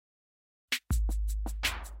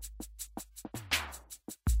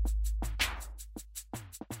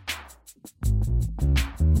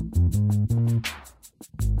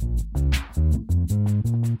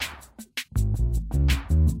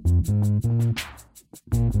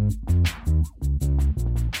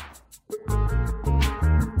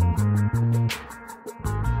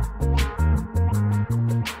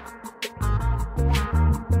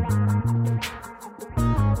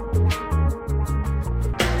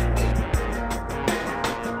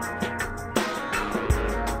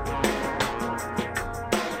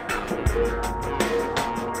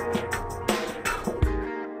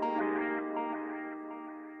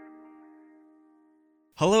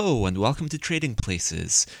Hello and welcome to Trading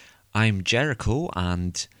Places. I'm Jericho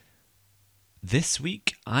and this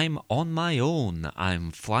week I'm on my own.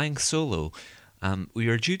 I'm flying solo. We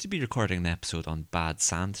were due to be recording an episode on Bad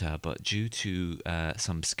Santa, but due to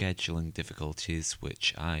some scheduling difficulties,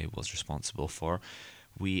 which I was responsible for,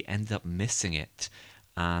 we ended up missing it.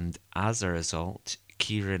 And as a result,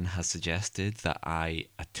 Kieran has suggested that I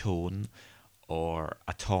atone, or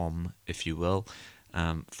atone, if you will,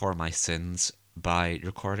 for my sins by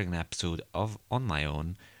recording an episode on my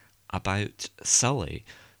own about Sully.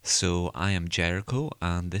 So I am Jericho,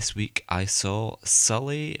 and this week I saw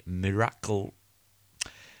Sully Miracle.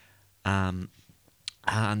 And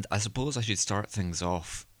I suppose I should start things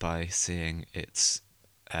off by saying it's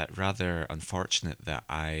rather unfortunate that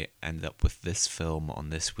I ended up with this film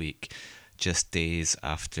on this week, just days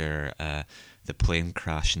after the plane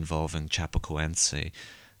crash involving Chapecoense,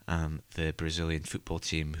 the Brazilian football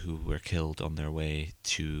team who were killed on their way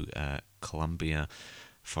to Colombia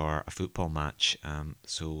for a football match.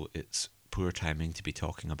 So it's poor timing to be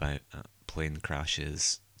talking about plane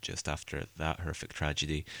crashes just after that horrific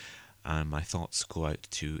tragedy. My thoughts go out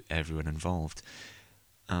to everyone involved.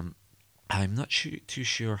 I'm not too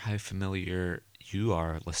sure how familiar you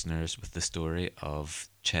are, listeners, with the story of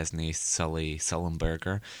Chesney Sully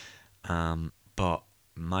Sullenberger, but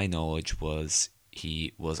my knowledge was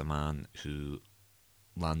he was a man who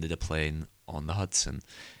landed a plane on the Hudson,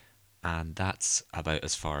 and that's about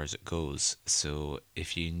as far as it goes. So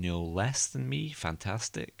if you know less than me,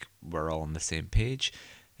 fantastic, we're all on the same page.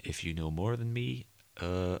 If you know more than me,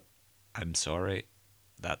 I'm sorry,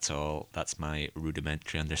 that's all. That's my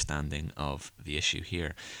rudimentary understanding of the issue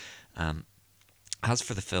here. As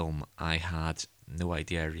for the film, I had no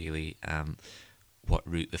idea really what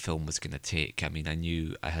route the film was going to take. I mean,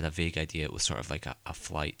 I had a vague idea it was sort of like a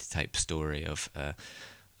flight type story of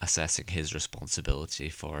assessing his responsibility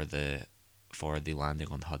for the landing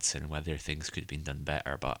on Hudson, whether things could have been done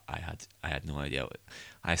better. But I had no idea.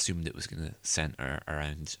 I assumed it was going to center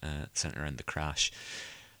around the crash.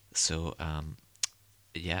 So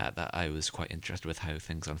yeah, that I was quite interested with how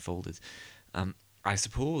things unfolded. I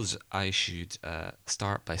suppose I should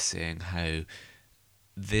start by saying how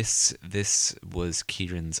this was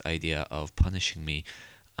Kieran's idea of punishing me,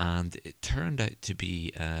 and it turned out to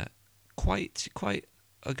be quite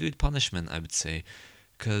a good punishment, I would say,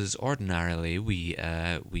 because ordinarily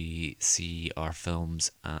we see our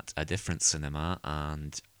films at a different cinema,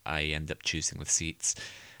 and I end up choosing the seats.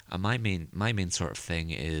 And my main sort of thing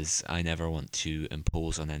is I never want to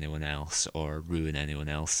impose on anyone else or ruin anyone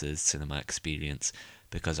else's cinema experience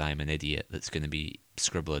because I'm an idiot that's going to be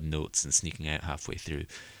scribbling notes and sneaking out halfway through.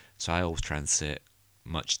 So I always try and sit,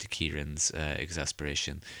 much to Kieran's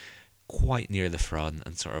exasperation, quite near the front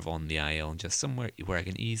and sort of on the aisle and just somewhere where I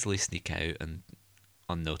can easily sneak out and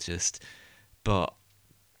unnoticed. But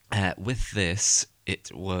with this,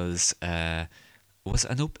 it was an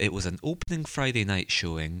opening Friday night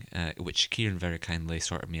showing, which Kieran very kindly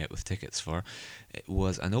sorted me out with tickets for. It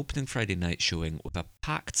was an opening Friday night showing with a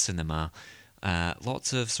packed cinema.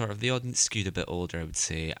 Lots of sort of the audience skewed a bit older, I would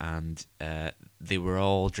say, and they were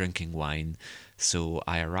all drinking wine. So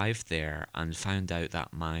I arrived there and found out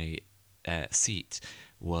that my seat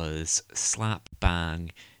was slap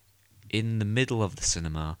bang in the middle of the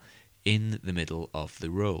cinema, in the middle of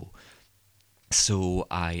the row. So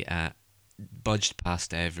I budged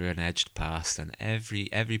past everyone, edged past, and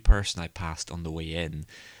every person I passed on the way in,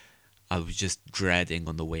 I was just dreading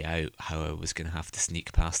on the way out how I was going to have to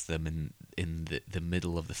sneak past them in the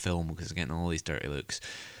middle of the film because I was getting all these dirty looks.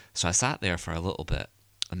 So I sat there for a little bit,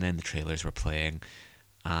 and then the trailers were playing,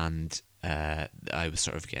 and I was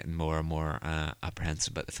sort of getting more and more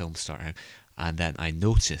apprehensive about the film starting. And then I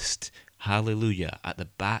noticed, hallelujah, at the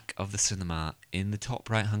back of the cinema, in the top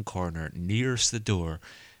right-hand corner, nearest the door,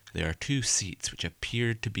 there are two seats which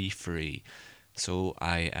appeared to be free. So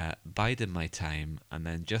I bided my time, and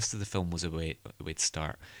then just as the film was away to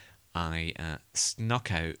start, I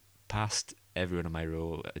snuck out past everyone in my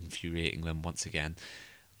row, infuriating them once again,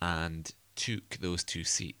 and took those two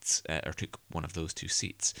seats, took one of those two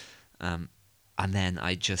seats. And then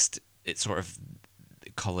it sort of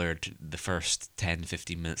coloured the first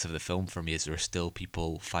 10-15 minutes of the film for me, as there were still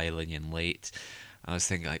people filing in late. I was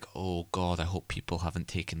thinking like, oh God, I hope people haven't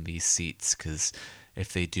taken these seats, because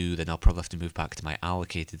if they do, then I'll probably have to move back to my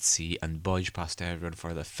allocated seat and budge past everyone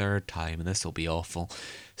for the third time, and this will be awful.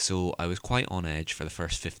 So I was quite on edge for the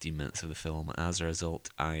first 15 minutes of the film. As a result,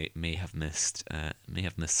 I may have missed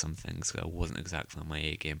some things. I wasn't exactly on my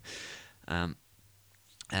A game.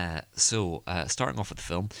 Starting off with the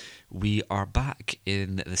film, we are back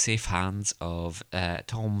in the safe hands of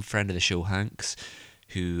Tom, friend of the show, Hanks,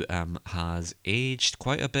 who has aged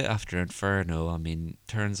quite a bit after Inferno. I mean,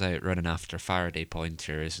 turns out running after Faraday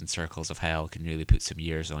pointers in circles of hell can really put some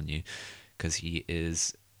years on you, because he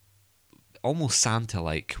is almost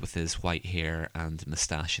Santa-like with his white hair and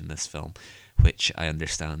moustache in this film, which I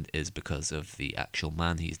understand is because of the actual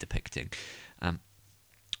man he's depicting.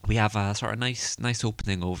 We have a sort of nice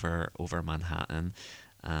opening over Manhattan,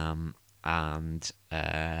 and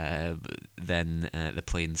then the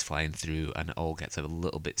plane's flying through, and it all gets a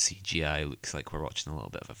little bit CGI. Looks like we're watching a little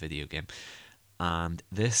bit of a video game. And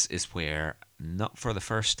this is where, not for the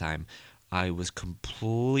first time, I was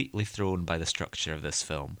completely thrown by the structure of this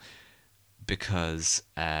film, because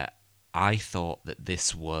I thought that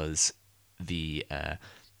this was the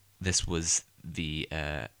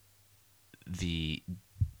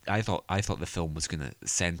I thought the film was going to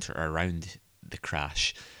center around the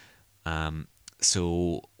crash.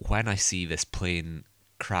 So when I see this plane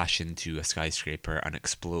crash into a skyscraper and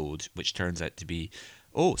explode, which turns out to be,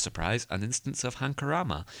 oh surprise, an instance of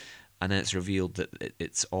Hankorama, and then it's revealed that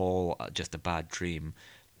it's all just a bad dream,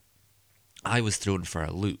 I was thrown for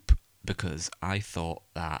a loop, because I thought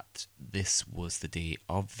that this was the day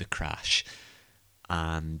of the crash,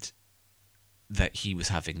 and that he was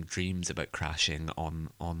having dreams about crashing on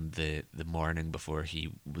the morning before he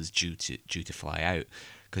was due to fly out,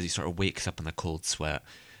 because he sort of wakes up in a cold sweat,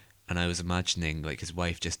 and I was imagining like his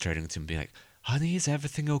wife just turning to him and being like, "Honey, is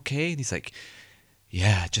everything okay?" And he's like,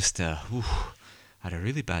 "Yeah, just had a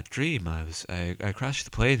really bad dream. I crashed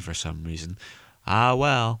the plane for some reason. Ah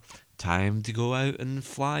well, time to go out and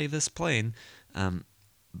fly this plane."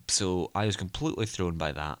 So I was completely thrown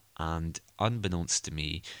by that, and unbeknownst to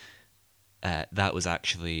me, that was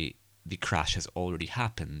actually, the crash has already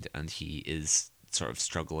happened, and he is sort of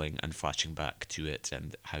struggling and flashing back to it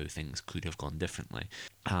and how things could have gone differently.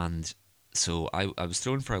 And so I was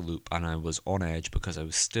thrown for a loop, and I was on edge, because I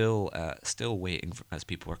was still waiting as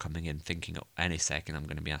people were coming in, thinking, oh, any second I'm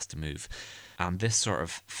going to be asked to move. And this sort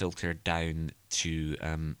of filtered down to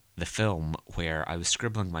the film, where I was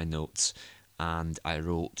scribbling my notes, and I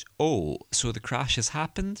wrote, oh, so the crash has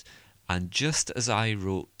happened? And just as I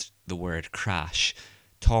wrote the word crash,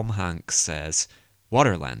 Tom Hanks says,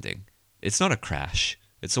 water landing. It's not a crash,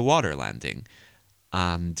 it's a water landing.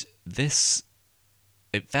 And this,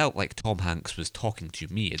 it felt like Tom Hanks was talking to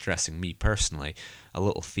me, addressing me personally, a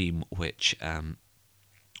little theme which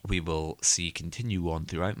we will see continue on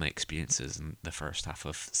throughout my experiences in the first half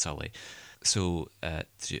of Sully. So, I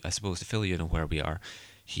suppose to fill you in on where we are,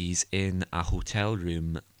 he's in a hotel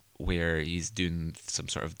room where he's doing some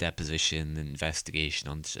sort of deposition investigation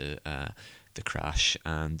onto the crash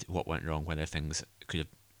and what went wrong, whether things could have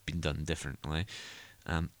been done differently.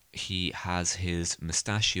 He has his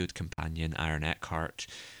mustachioed companion, Aaron Eckhart,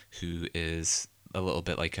 who is a little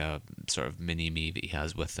bit like a sort of mini-me that he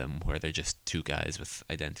has with him, where they're just two guys with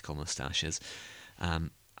identical mustaches.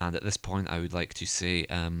 And at this point, I would like to say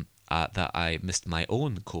that I missed my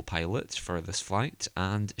own co-pilot for this flight,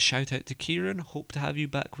 and shout out to Kieran, hope to have you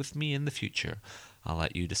back with me in the future. I'll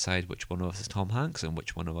let you decide which one of us is Tom Hanks and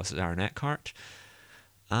which one of us is Aaron Eckhart.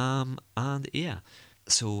 And yeah,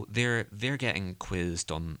 so they're getting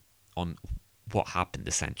quizzed on what happened,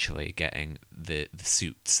 essentially, getting the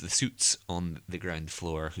suits on the ground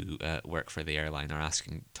floor who work for the airline are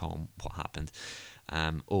asking Tom what happened.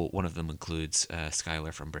 One of them includes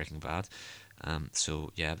Skylar from Breaking Bad.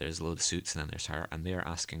 So yeah, there's a load of suits, and then there's her, and they're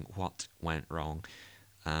asking what went wrong.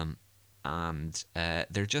 And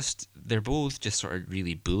they're both just sort of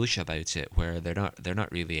really bullish about it, where they're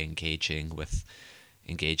not really engaging with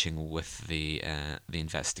the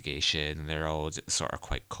investigation. They're all sort of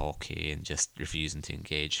quite cocky and just refusing to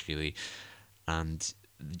engage, really, and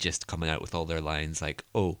just coming out with all their lines like,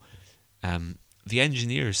 "Oh, the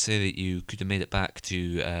engineers say that you could have made it back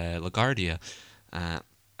to LaGuardia," and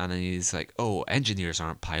then he's like, "Oh, engineers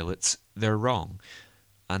aren't pilots; they're wrong."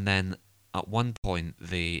 And then at one point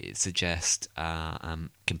they suggest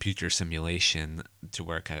computer simulation to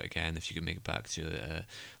work out again if you can make it back to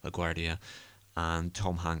LaGuardia. And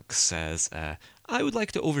Tom Hanks says, "I would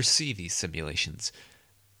like to oversee these simulations."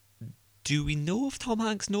 do we know if Tom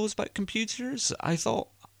Hanks knows about computers? I thought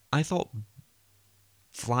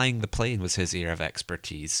flying the plane was his area of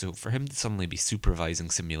expertise. So for him to suddenly be supervising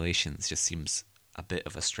simulations just seems a bit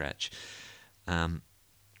of a stretch. Um,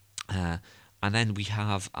 uh, and then we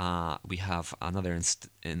have another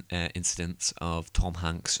instance of Tom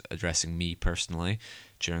Hanks addressing me personally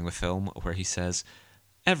during the film, where he says,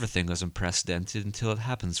 "Everything is unprecedented until it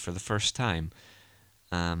happens for the first time,"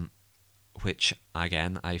 um, which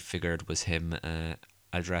again I figured was him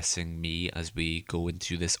addressing me as we go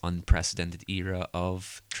into this unprecedented era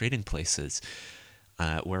of Trading Places.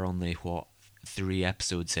 We're only 3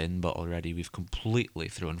 episodes in, but already we've completely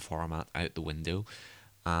thrown format out the window,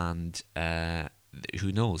 and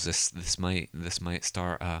who knows? This might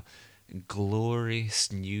start a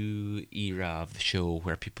glorious new era of the show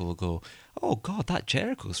where people will go, "Oh God, that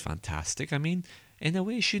Jericho's fantastic." I mean, in a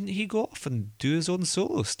way, shouldn't he go off and do his own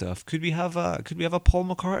solo stuff? Could we have a Paul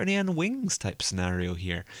McCartney and Wings type scenario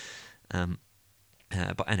here? Um,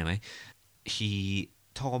 but anyway,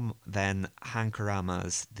 Tom then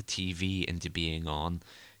hankeramas the TV into being on.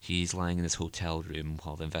 He's lying in his hotel room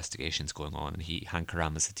while the investigation's going on, and he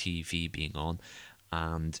hankeramas the TV being on,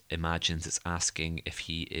 and imagines it's asking if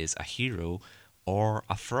he is a hero or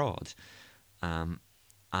a fraud. And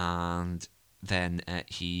then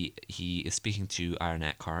he is speaking to Aaron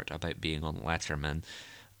Eckhart about being on Letterman,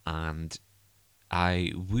 and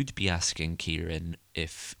I would be asking Kieran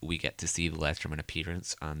if we get to see the Letterman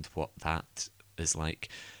appearance and what that is like,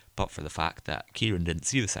 but for the fact that Kieran didn't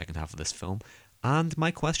see the second half of this film, and my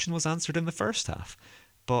question was answered in the first half.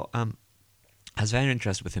 But I was very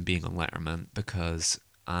interested with him being on Letterman because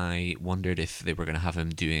I wondered if they were going to have him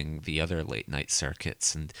doing the other late night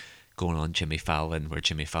circuits and going on Jimmy Fallon, where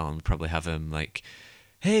Jimmy Fallon would probably have him like,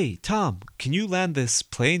 "Hey, Tom, can you land this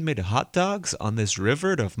plane made of hot dogs on this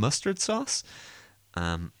river of mustard sauce?"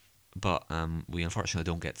 But we unfortunately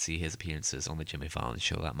don't get to see his appearances on the Jimmy Fallon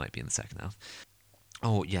show. That might be in the second half.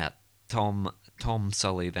 Oh yeah, Tom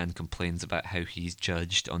Sully then complains about how he's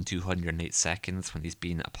judged on 208 seconds when he's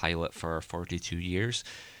been a pilot for 42 years,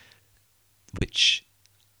 which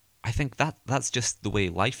I think that's just the way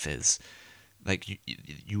life is. Like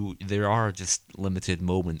you there are just limited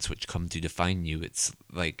moments which come to define you. It's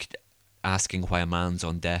like asking why a man's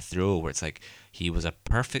on death row, where it's like he was a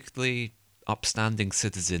perfectly upstanding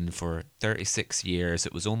citizen for 36 years.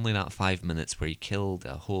 It was only that 5 minutes where he killed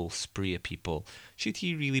a whole spree of people. Should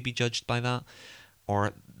he really be judged by that?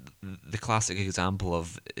 Or the classic example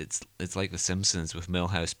of it's like The Simpsons with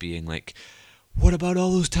Milhouse being like, "What about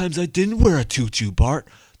all those times I didn't wear a tutu, Bart?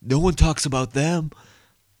 No one talks about them."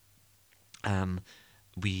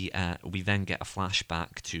 We then get a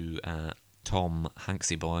flashback to Tom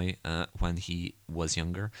Hanksy boy when he was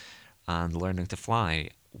younger and learning to fly,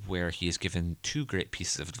 where he is given 2 great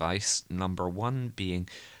pieces of advice. Number 1 being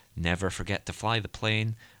never forget to fly the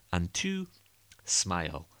plane, and 2,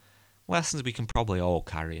 smile. Lessons we can probably all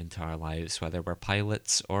carry into our lives, whether we're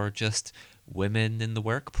pilots or just women in the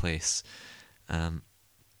workplace.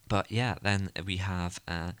 But yeah, then we have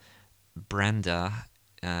Brenda.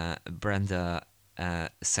 Brenda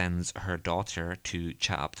sends her daughter to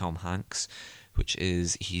chat up Tom Hanks, which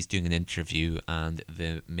is he's doing an interview and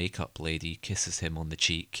the makeup lady kisses him on the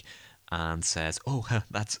cheek and says, "Oh,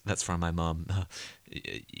 that's for my mum.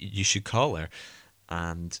 You should call her."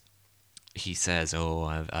 And he says, "Oh,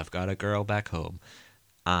 I've got a girl back home,"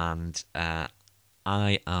 and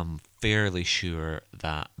I am fairly sure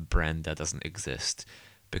that Brenda doesn't exist,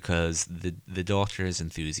 because the daughter's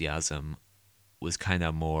enthusiasm was kind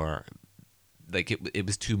of more like it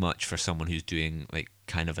was too much for someone who's doing like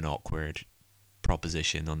kind of an awkward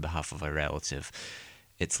proposition on behalf of a relative.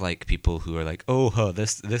 It's like people who are like, "Oh,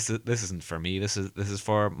 this isn't for me. This is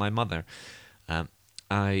for my mother."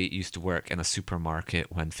 I used to work in a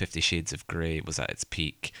supermarket when 50 Shades of Grey was at its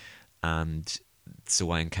peak, and so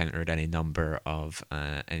I encountered any number of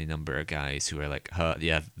guys who were like,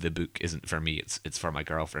 yeah, the book isn't for me. It's for my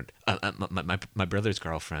girlfriend. My brother's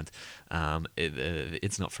girlfriend.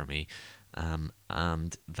 It's not for me."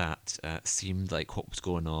 And that seemed like what was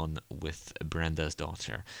going on with Brenda's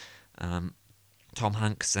daughter. Tom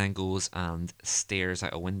Hanks then goes and stares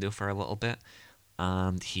out a window for a little bit,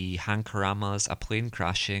 and he hankeramas a plane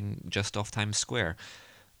crashing just off Times Square,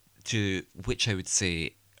 to which I would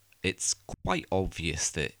say it's quite obvious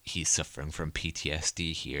that he's suffering from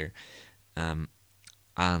PTSD here.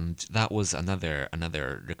 And that was another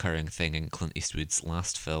recurring thing in Clint Eastwood's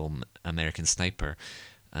last film, American Sniper,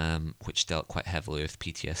 which dealt quite heavily with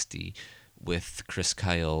PTSD, with Chris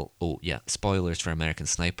Kyle. Oh yeah, spoilers for American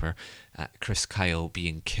Sniper. Chris Kyle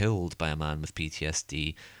being killed by a man with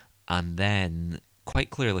PTSD, and then quite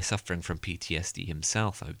clearly suffering from PTSD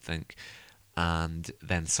himself, I would think, and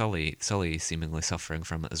then Sully seemingly suffering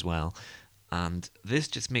from it as well. And this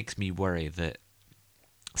just makes me worry that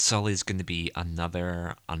Sully's going to be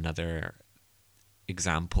another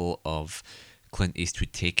example of Clint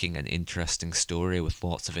Eastwood taking an interesting story with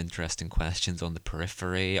lots of interesting questions on the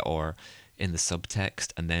periphery or in the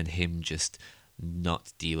subtext, and then him just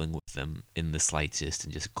not dealing with them in the slightest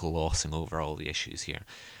and just glossing over all the issues here.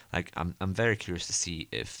 Like I'm very curious to see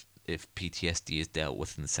if PTSD is dealt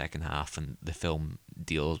with in the second half and the film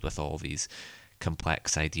deals with all these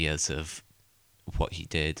complex ideas of what he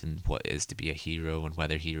did and what it is to be a hero and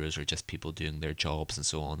whether heroes are just people doing their jobs and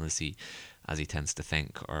so on as he tends to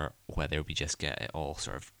think, or whether we just get it all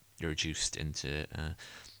sort of reduced into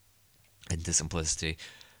simplicity,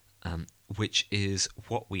 which is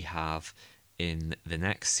what we have in the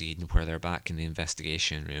next scene where they're back in the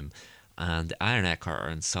investigation room, and Aaron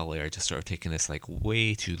Eckhart and Sully are just sort of taking this like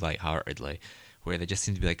way too lightheartedly, where they just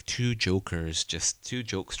seem to be like two jokesters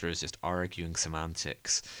just arguing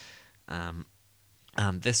semantics.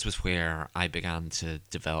 And this was where I began to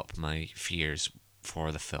develop my fears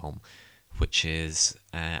for the film, which is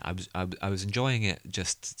I was enjoying it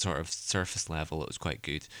just sort of surface level. It was quite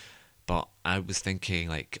good, but I was thinking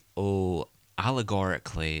like, oh,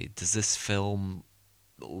 allegorically, does this film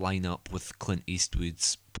line up with Clint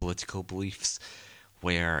Eastwood's political beliefs,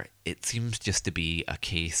 where it seems just to be a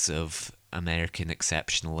case of American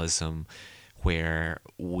exceptionalism, where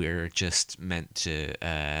we're just meant to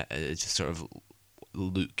just sort of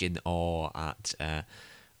look in awe at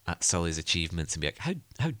Sully's achievements and be like,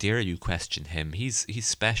 how dare you question him? He's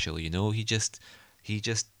special, you know. He just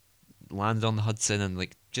landed on the Hudson, and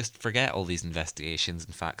like just forget all these investigations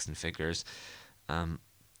and facts and figures.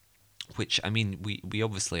 Which I mean, we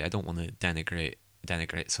obviously, I don't want to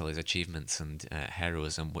denigrate Sully's achievements and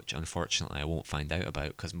heroism, which unfortunately I won't find out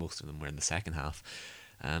about because most of them were in the second half.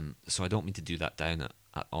 So I don't mean to do that down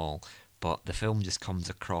at all. But the film just comes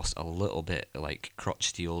across a little bit like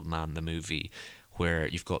Crotchety Old Man, the movie, where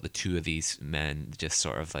you've got the two of these men, just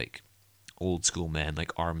sort of like old school men,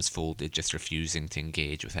 like arms folded, just refusing to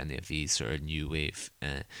engage with any of these sort of new wave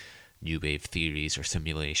theories or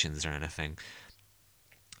simulations or anything.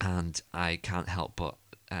 And I can't help but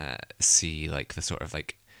see like the sort of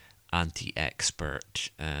like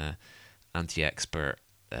anti-expert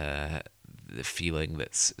the feeling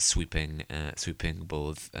that's sweeping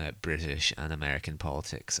both British and American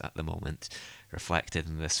politics at the moment, reflected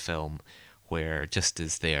in this film, where just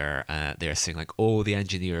as they're saying like, oh, the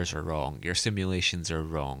engineers are wrong, your simulations are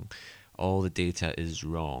wrong, all the data is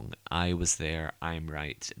wrong, I was there, I'm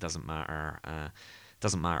right, it doesn't matter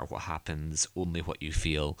what happens, only what you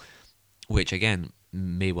feel, which again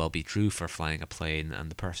may well be true for flying a plane,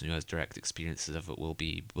 and the person who has direct experiences of it will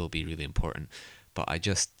be really important. But I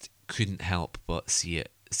just couldn't help but see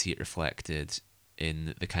it reflected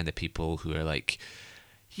in the kind of people who are like,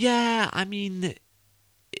 yeah, I mean,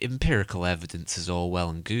 empirical evidence is all well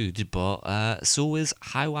and good, but so is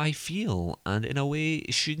how I feel, and in a way,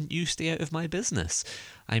 shouldn't you stay out of my business?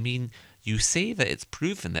 I mean, you say that it's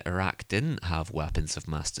proven that Iraq didn't have weapons of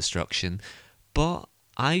mass destruction, but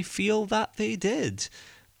I feel that they did.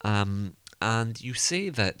 And you say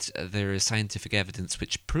that there is scientific evidence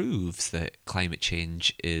which proves that climate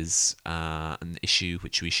change is an issue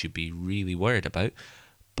which we should be really worried about,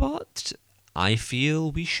 but I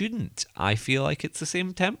feel we shouldn't. I feel like it's the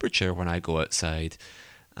same temperature when I go outside.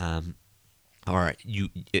 Or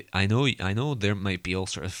I know there might be all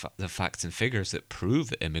sort of the facts and figures that prove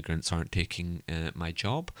that immigrants aren't taking my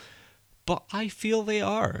job, but I feel they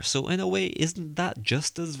are. So in a way, isn't that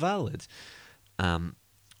just as valid?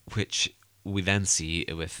 Which we then see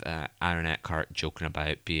with Aaron Eckhart joking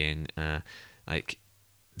about being like,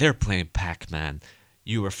 they're playing Pac-Man,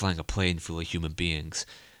 you were flying a plane full of human beings,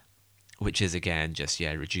 which is again just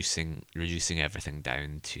reducing everything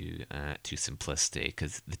down to simplicity,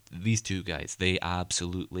 because these two guys, they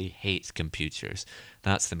absolutely hate computers.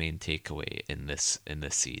 That's the main takeaway in this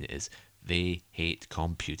scene, is they hate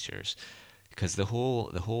computers, because the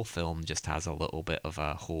whole film just has a little bit of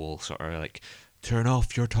a whole sort of like, turn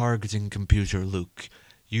off your targeting computer, Luke,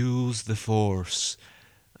 use the Force,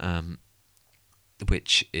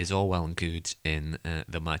 which is all well and good in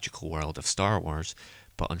the magical world of Star Wars.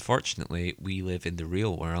 But unfortunately, we live in the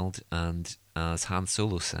real world, and as Han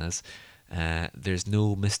Solo says, there's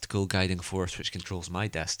no mystical guiding force which controls my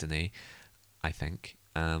destiny, I think.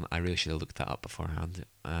 I really should have looked that up beforehand.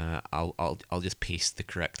 I'll just paste the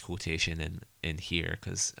correct quotation in here,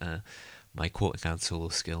 because my quoting Han Solo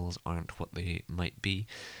skills aren't what they might be.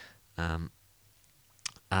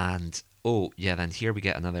 And Oh, yeah, then here we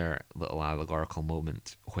get another little allegorical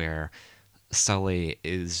moment where Sully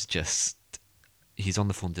is just. He's on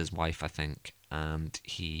the phone to his wife, I think, and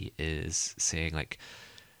he is saying, like,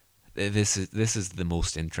 this is the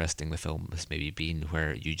most interesting the film has maybe been,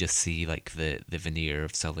 where you just see like the veneer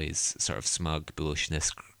of Sully's sort of smug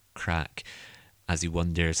bullishness crack as he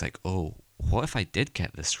wonders, like, oh, what if I did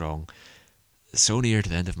get this wrong? So near to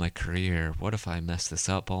the end of my career, what if I messed this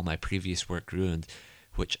up? All my previous work ruined,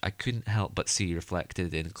 which I couldn't help but see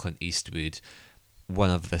reflected in Clint Eastwood, one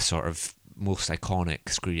of the sort of most iconic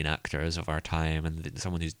screen actors of our time, and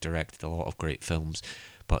someone who's directed a lot of great films,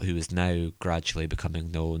 but who is now gradually becoming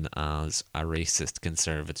known as a racist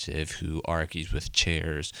conservative who argues with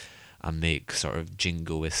chairs and makes sort of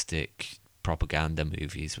jingoistic propaganda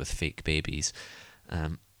movies with fake babies.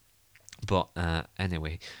 Um, but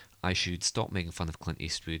anyway, I should stop making fun of Clint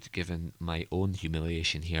Eastwood given my own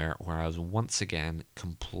humiliation here, where I was once again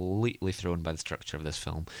completely thrown by the structure of this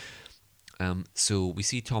film. So we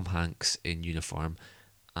see Tom Hanks in uniform,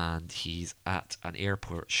 and he's at an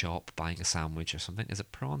airport shop buying a sandwich or something. Is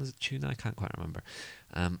it prawn? Is it tuna? I can't quite remember.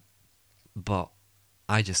 But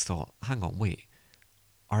I just thought, hang on, wait,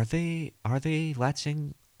 are they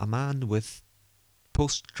letting a man with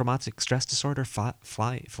post traumatic stress disorder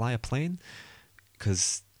fly a plane?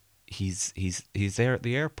 Because he's there at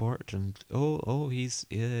the airport, and he's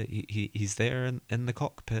there in the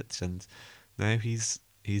cockpit, and now he's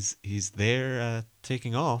there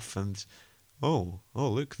taking off, and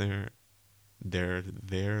look, they're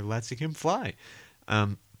letting him fly.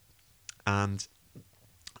 um and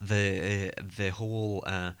the whole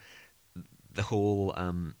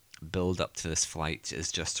build up to this flight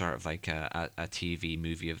is just sort of like a TV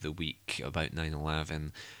movie of the week about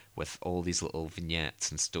 9/11, with all these little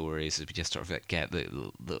vignettes and stories as we just sort of like get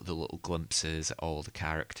the little glimpses at all the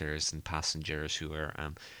characters and passengers who are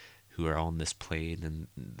on this plane, and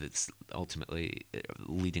that's ultimately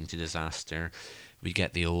leading to disaster. We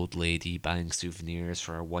get the old lady buying souvenirs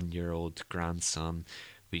for her 1-year-old grandson.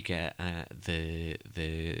 We get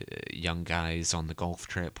the young guys on the golf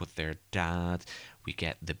trip with their dad. We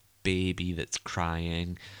get the baby that's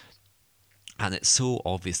crying. And it's so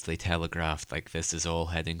obviously telegraphed, like this is all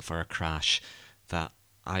heading for a crash, that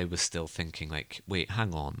I was still thinking, like, wait,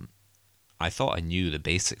 hang on. I thought I knew the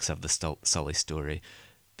basics of the Sully story.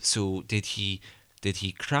 So did he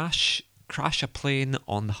crash a plane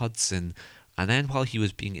on the Hudson, and then while he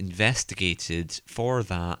was being investigated for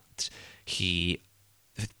that, he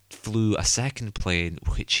flew a second plane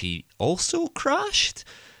which he also crashed?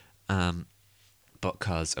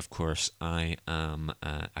 Because of course I am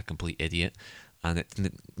a complete idiot, and it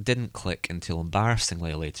didn't click until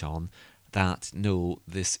embarrassingly late on that no,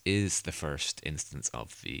 this is the first instance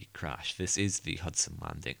of the crash. This is the Hudson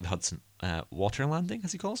landing, the Hudson water landing,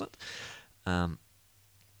 as he calls it. Um,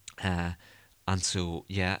 uh, and so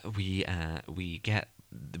yeah, we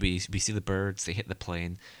see the birds. They hit the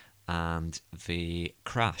plane, and they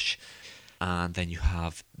crash. And then you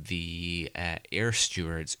have the air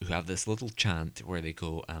stewards who have this little chant where they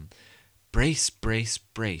go, brace, brace,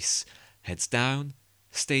 brace, heads down,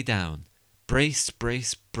 stay down, brace,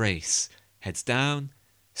 brace, brace, heads down,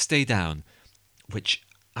 stay down, which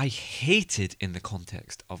I hated in the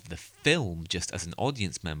context of the film just as an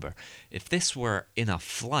audience member. If this were in a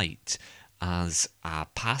flight as a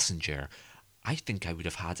passenger, I think I would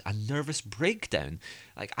have had a nervous breakdown.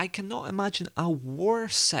 Like, I cannot imagine a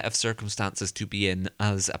worse set of circumstances to be in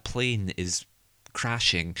as a plane is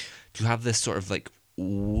crashing, to have this sort of like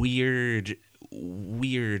weird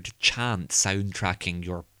chant soundtracking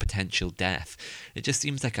your potential death. It just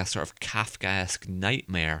seems like a sort of Kafkaesque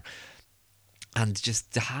nightmare. And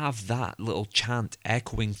just to have that little chant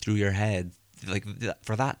echoing through your head, like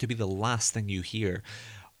for that to be the last thing you hear,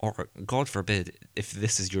 or God forbid, if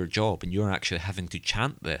this is your job and you're actually having to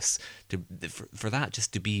chant this, for that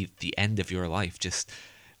just to be the end of your life,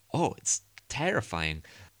 it's terrifying.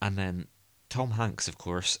 And then Tom Hanks, of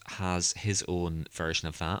course, has his own version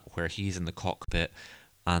of that, where he's in the cockpit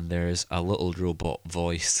and there's a little robot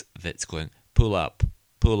voice that's going, pull up,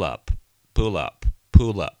 pull up, pull up,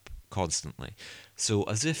 pull up, constantly. So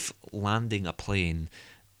as if landing a plane,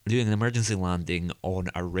 doing an emergency landing on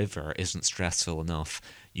a river isn't stressful enough,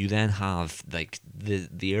 you then have like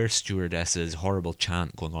the air stewardess's horrible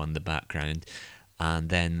chant going on in the background, and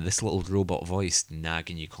then this little robot voice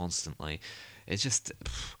nagging you constantly. It's just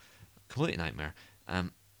complete nightmare.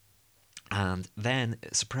 And then,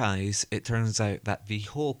 surprise, it turns out that the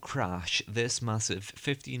whole crash, this massive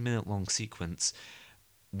 15-minute long sequence,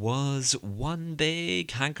 was one big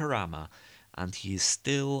hankarama, and he's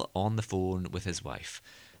still on the phone with his wife.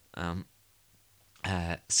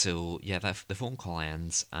 So yeah, the phone call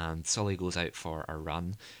ends, and Sully goes out for a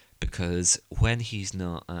run because when he's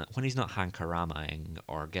not hankaramaing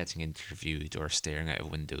or getting interviewed or staring out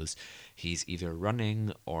of windows, he's either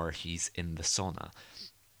running or he's in the sauna.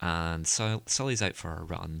 And so Sully's out for a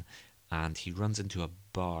run, and he runs into a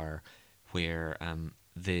bar where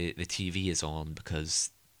the TV is on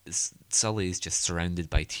because Sully's just surrounded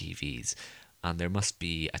by TVs, and there must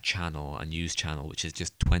be a news channel, which is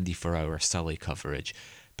just 24-hour Sully coverage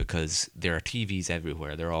because there are TVs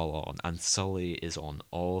everywhere. They're all on, and Sully is on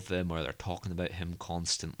all of them, or they're talking about him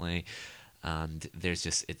constantly. And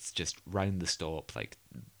it's just round the stop,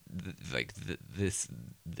 this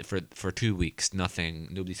for 2 weeks.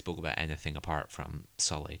 Nobody spoke about anything apart from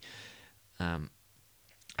Sully. Um,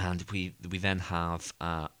 and we then have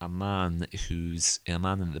a man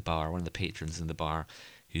in the bar, one of the patrons in the bar,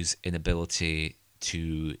 whose inability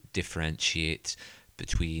to differentiate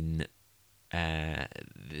between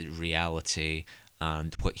the reality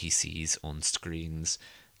and what he sees on screens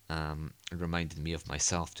reminded me of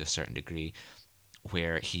myself to a certain degree,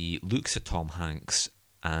 where he looks at Tom Hanks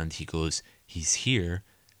and he goes, "He's here."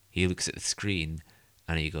 He looks at the screen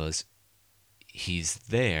and he goes, "He's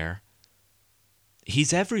there."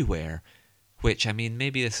 He's everywhere. Which, I mean,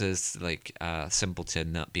 maybe this is like a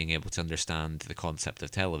simpleton not being able to understand the concept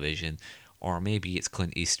of television, or maybe it's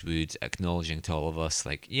Clint Eastwood acknowledging to all of us,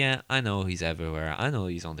 like, yeah, I know he's everywhere. I know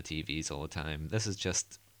he's on the TVs all the time. This is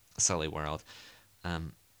just a silly world.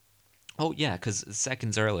 Um, oh yeah, because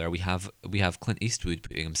seconds earlier we have Clint Eastwood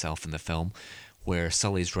putting himself in the film, where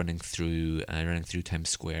Sully's running through Times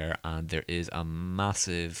Square, and there is a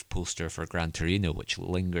massive poster for Gran Torino, which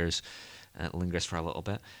lingers for a little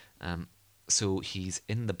bit. So he's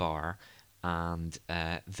in the bar, and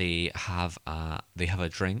they have a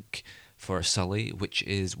drink for Sully, which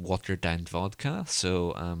is watered down vodka.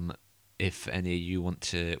 So if any of you want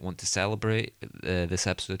to celebrate this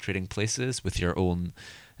episode of Trading Places with your own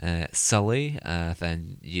Sully,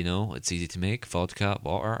 then it's easy to make. Vodka,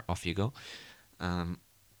 water, off you go. Um,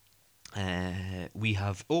 we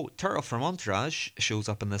have Turtle from Entourage shows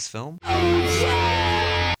up in this film,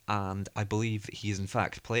 and I believe he's in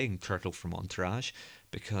fact playing Turtle from Entourage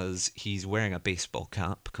because he's wearing a baseball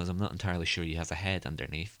cap, because I'm not entirely sure he has a head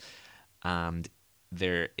underneath, and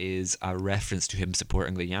there is a reference to him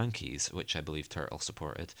supporting the Yankees, which I believe Turtle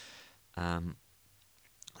supported. Um,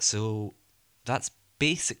 so that's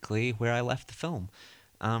basically where I left the film.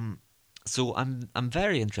 Um, so I'm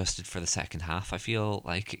very interested for the second half. I feel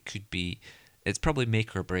like it's probably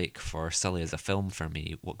make or break for Sully as a film for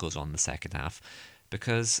me, what goes on in the second half,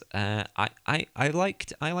 because I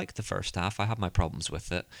liked the first half. I have my problems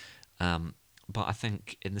with it, but I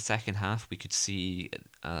think in the second half we could see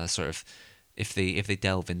sort of, if they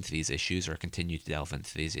delve into these issues or continue to delve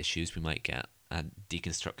into these issues, we might get a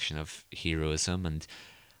deconstruction of heroism and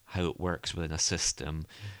how it works within a system,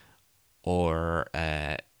 or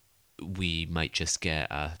we might just get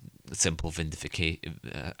a simple vindication,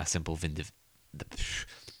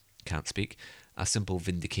 can't speak, a simple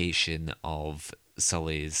vindication of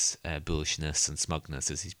Sully's bullishness and smugness,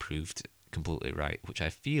 as he's proved completely right, which I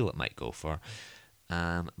feel it might go for.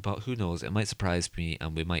 But who knows? It might surprise me,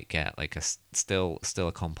 and we might get like still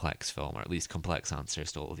a complex film, or at least complex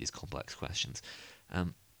answers to all of these complex questions.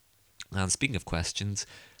 And speaking of questions,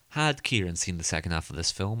 had Kieran seen the second half of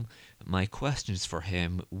this film, my questions for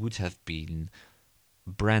him would have been: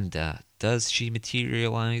 Brenda, does she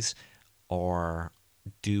materialize, or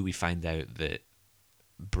do we find out that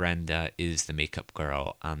Brenda is the makeup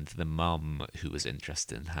girl and the mum who was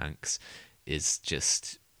interested in Hanks is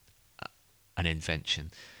just an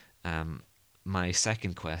invention? My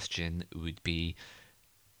second question would be: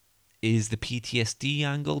 is the PTSD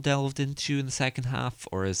angle delved into in the second half,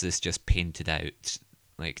 or is this just painted out?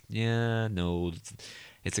 Like, yeah, no,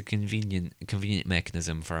 it's a convenient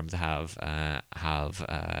mechanism for him to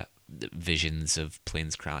have visions of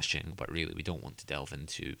planes crashing, but really we don't want to delve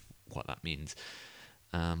into what that means.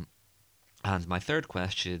 And my third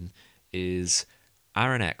question is: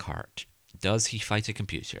 Aaron Eckhart, does he fight a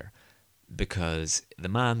computer? Because the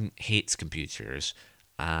man hates computers,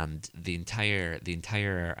 and the entire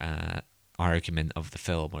argument of the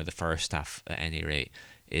film, or the first half at any rate,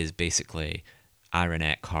 is basically Aaron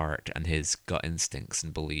Eckhart and his gut instincts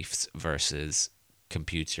and beliefs versus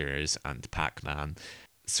computers and Pac-Man.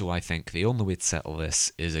 So I think the only way to settle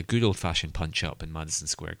this is a good old-fashioned punch-up in Madison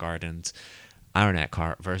Square Gardens. Aaron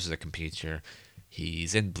Eckhart versus a computer.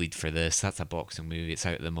 He's in Bleed for this. That's a boxing movie. It's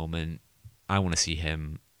out at the moment. I want to see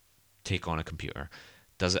him take on a computer.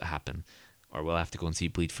 Does it happen? Or will I have to go and see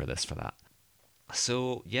Bleed for this for that?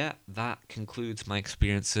 So, yeah, that concludes my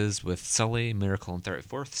experiences with Sully, Miracle on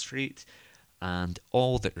 34th Street, and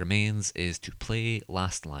all that remains is to play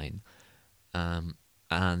Last Line.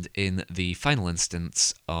 And in the final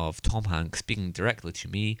instance of Tom Hanks speaking directly to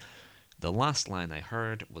me, the last line I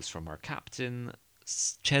heard was from our captain,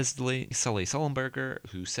 Sully Sullenberger,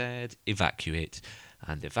 who said, "Evacuate."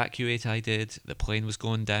 And evacuate I did. The plane was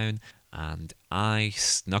going down, and I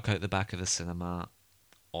snuck out the back of the cinema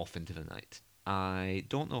off into the night. I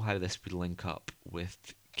don't know how this would link up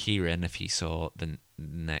with Kieran if he saw the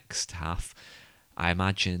next half. I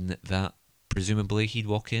imagine that presumably he'd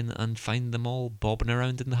walk in and find them all bobbing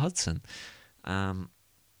around in the Hudson.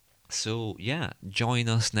 So, yeah, join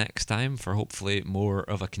us next time for hopefully more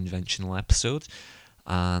of a conventional episode.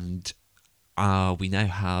 And we now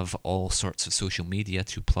have all sorts of social media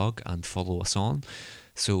to plug and follow us on.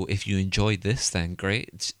 So if you enjoyed this, then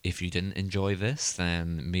great. If you didn't enjoy this,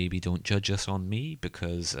 then maybe don't judge us on me,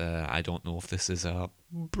 because I don't know if this is a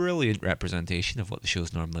brilliant representation of what the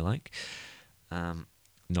show's normally like.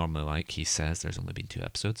 Normally like, he says, there's only been 2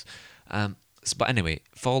 episodes. But anyway,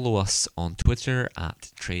 follow us on Twitter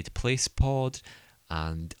at TradePlacePod,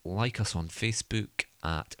 and like us on Facebook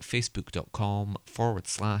at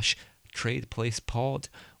facebook.com/TradePlacePod.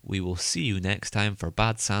 We will see you next time for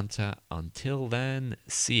Bad Santa. Until then,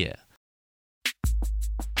 see ya.